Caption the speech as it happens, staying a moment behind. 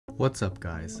What's up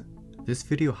guys? This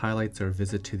video highlights our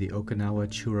visit to the Okinawa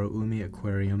Churaumi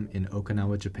Aquarium in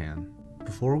Okinawa, Japan.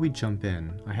 Before we jump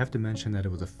in, I have to mention that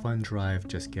it was a fun drive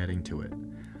just getting to it.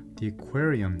 The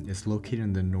aquarium is located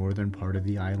in the northern part of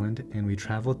the island and we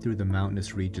traveled through the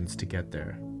mountainous regions to get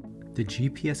there. The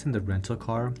GPS in the rental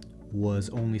car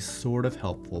was only sort of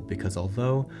helpful because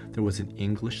although there was an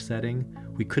English setting,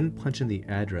 we couldn't punch in the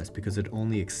address because it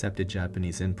only accepted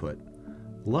Japanese input.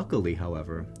 Luckily,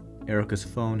 however, Erica's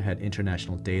phone had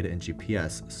international data and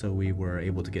GPS, so we were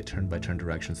able to get turn-by-turn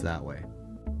directions that way.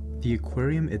 The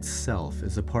aquarium itself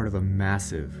is a part of a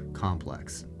massive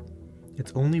complex.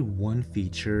 It's only one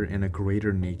feature in a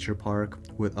greater nature park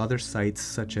with other sites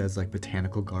such as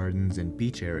botanical gardens and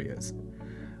beach areas.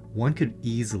 One could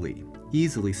easily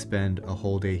spend a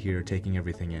whole day here taking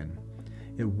everything in.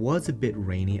 It was a bit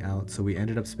rainy out, so we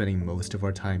ended up spending most of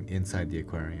our time inside the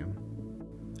aquarium.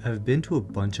 I've been to a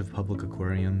bunch of public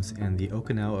aquariums, and the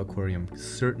Okinawa Aquarium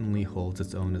certainly holds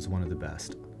its own as one of the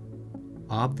best.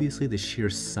 Obviously, the sheer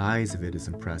size of it is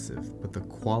impressive, but the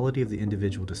quality of the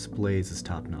individual displays is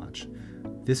top-notch.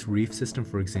 This reef system,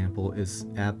 for example, is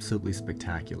absolutely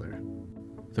spectacular.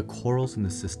 The corals in the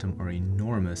system are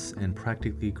enormous and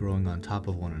practically growing on top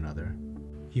of one another.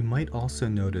 You might also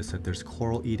notice that there's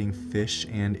coral-eating fish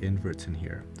and inverts in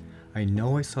here. I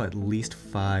know I saw at least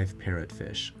 5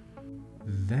 parrotfish.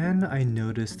 Then I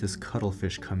noticed this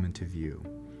cuttlefish come into view.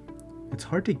 It's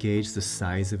hard to gauge the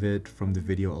size of it from the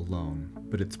video alone,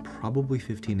 but it's probably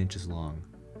 15 inches long.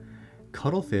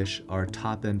 Cuttlefish are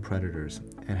top-end predators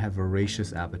and have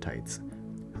voracious appetites.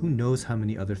 Who knows how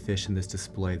many other fish in this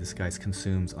display this guy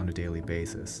consumes on a daily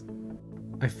basis.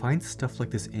 I find stuff like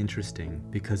this interesting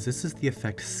because this is the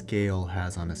effect scale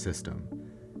has on a system.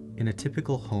 In a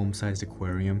typical home-sized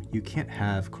aquarium, you can't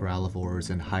have corallivores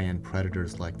and high-end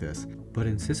predators like this, but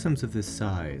in systems of this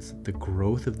size, the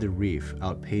growth of the reef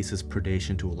outpaces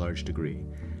predation to a large degree.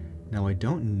 Now, I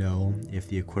don't know if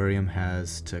the aquarium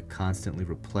has to constantly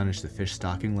replenish the fish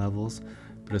stocking levels,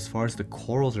 but as far as the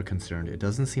corals are concerned, it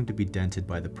doesn't seem to be dented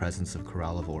by the presence of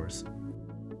corallivores.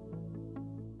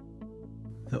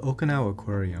 The Okinawa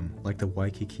Aquarium, like the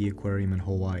Waikiki Aquarium in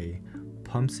Hawaii,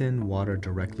 pumps in water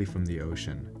directly from the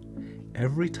ocean.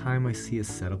 Every time I see a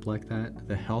setup like that,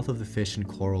 the health of the fish and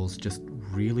corals just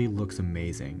really looks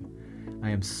amazing. I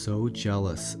am so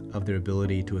jealous of their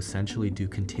ability to essentially do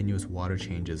continuous water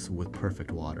changes with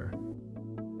perfect water.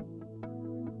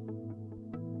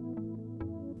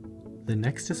 The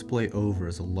next display over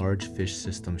is a large fish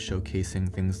system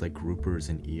showcasing things like groupers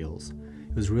and eels.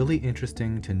 It was really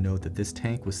interesting to note that this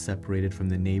tank was separated from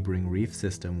the neighboring reef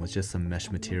system with just some mesh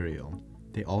material.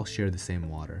 They all share the same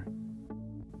water.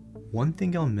 One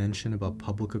thing I'll mention about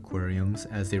public aquariums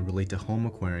as they relate to home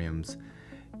aquariums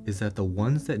is that the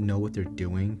ones that know what they're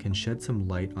doing can shed some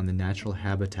light on the natural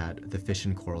habitat the fish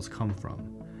and corals come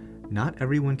from. Not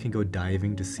everyone can go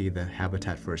diving to see the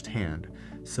habitat firsthand,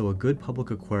 so a good public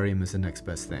aquarium is the next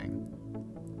best thing.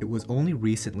 It was only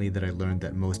recently that I learned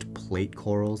that most plate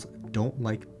corals don't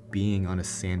like being on a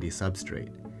sandy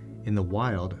substrate. In the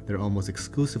wild, they're almost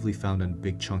exclusively found on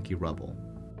big chunky rubble.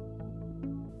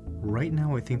 Right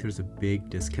now, I think there's a big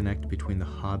disconnect between the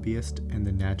hobbyist and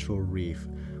the natural reef,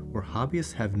 where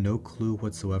hobbyists have no clue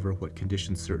whatsoever what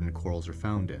conditions certain corals are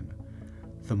found in.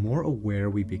 The more aware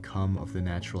we become of the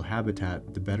natural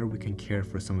habitat, the better we can care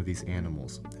for some of these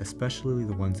animals, especially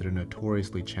the ones that are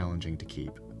notoriously challenging to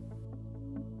keep.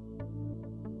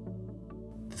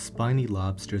 The spiny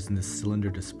lobsters in the cylinder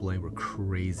display were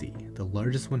crazy. The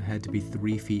largest one had to be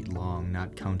 3 feet long,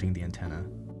 not counting the antenna.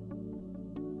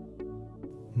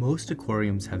 Most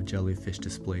aquariums have jellyfish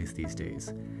displays these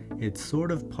days. It's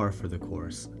sort of par for the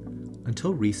course.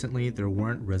 Until recently, there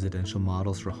weren't residential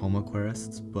models for home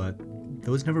aquarists, but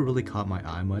those never really caught my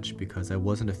eye much because I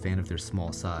wasn't a fan of their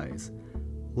small size.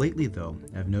 Lately though,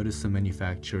 I've noticed some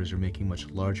manufacturers are making much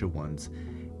larger ones,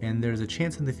 and there's a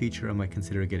chance in the future I might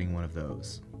consider getting one of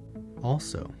those.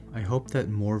 Also, I hope that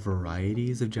more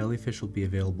varieties of jellyfish will be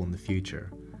available in the future.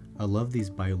 I love these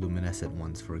bioluminescent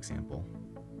ones, for example.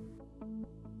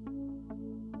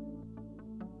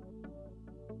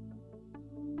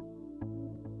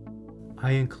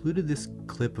 I included this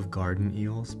clip of garden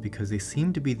eels because they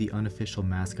seem to be the unofficial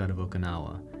mascot of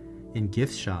Okinawa. In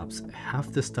gift shops,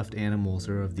 half the stuffed animals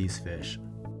are of these fish.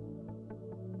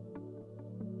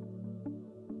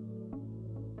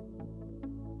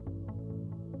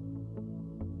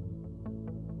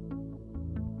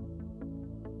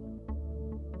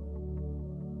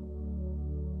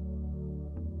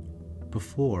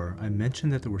 Before, I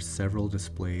mentioned that there were several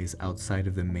displays outside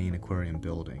of the main aquarium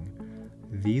building.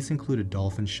 These include a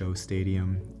dolphin show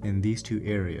stadium and these two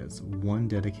areas, one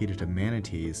dedicated to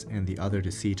manatees and the other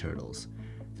to sea turtles.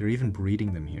 They're even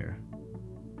breeding them here.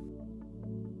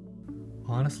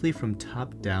 Honestly, from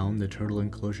top down, the turtle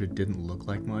enclosure didn't look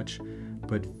like much,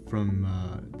 but from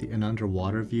an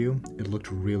underwater view, it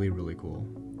looked really, really cool.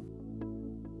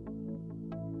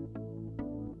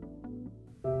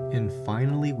 And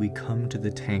finally, we come to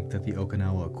the tank that the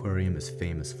Okinawa Aquarium is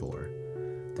famous for.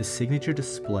 The signature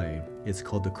display is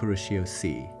called the Kuroshio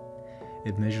C.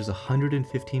 It measures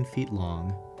 115 feet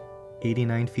long,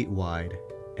 89 feet wide,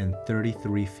 and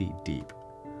 33 feet deep.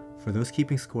 For those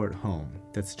keeping score at home,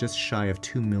 that's just shy of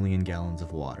 2 million gallons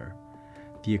of water.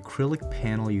 The acrylic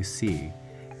panel you see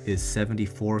is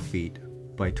 74 feet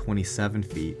by 27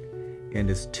 feet and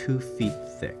is 2 feet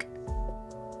thick.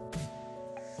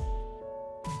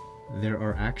 There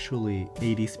are actually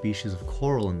 80 species of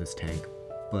coral in this tank,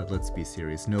 but let's be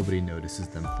serious, nobody notices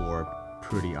them for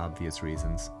pretty obvious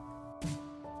reasons.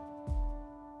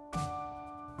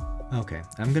 Okay,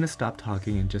 I'm gonna stop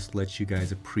talking and just let you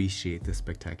guys appreciate this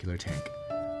spectacular tank.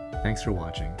 Thanks for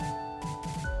watching.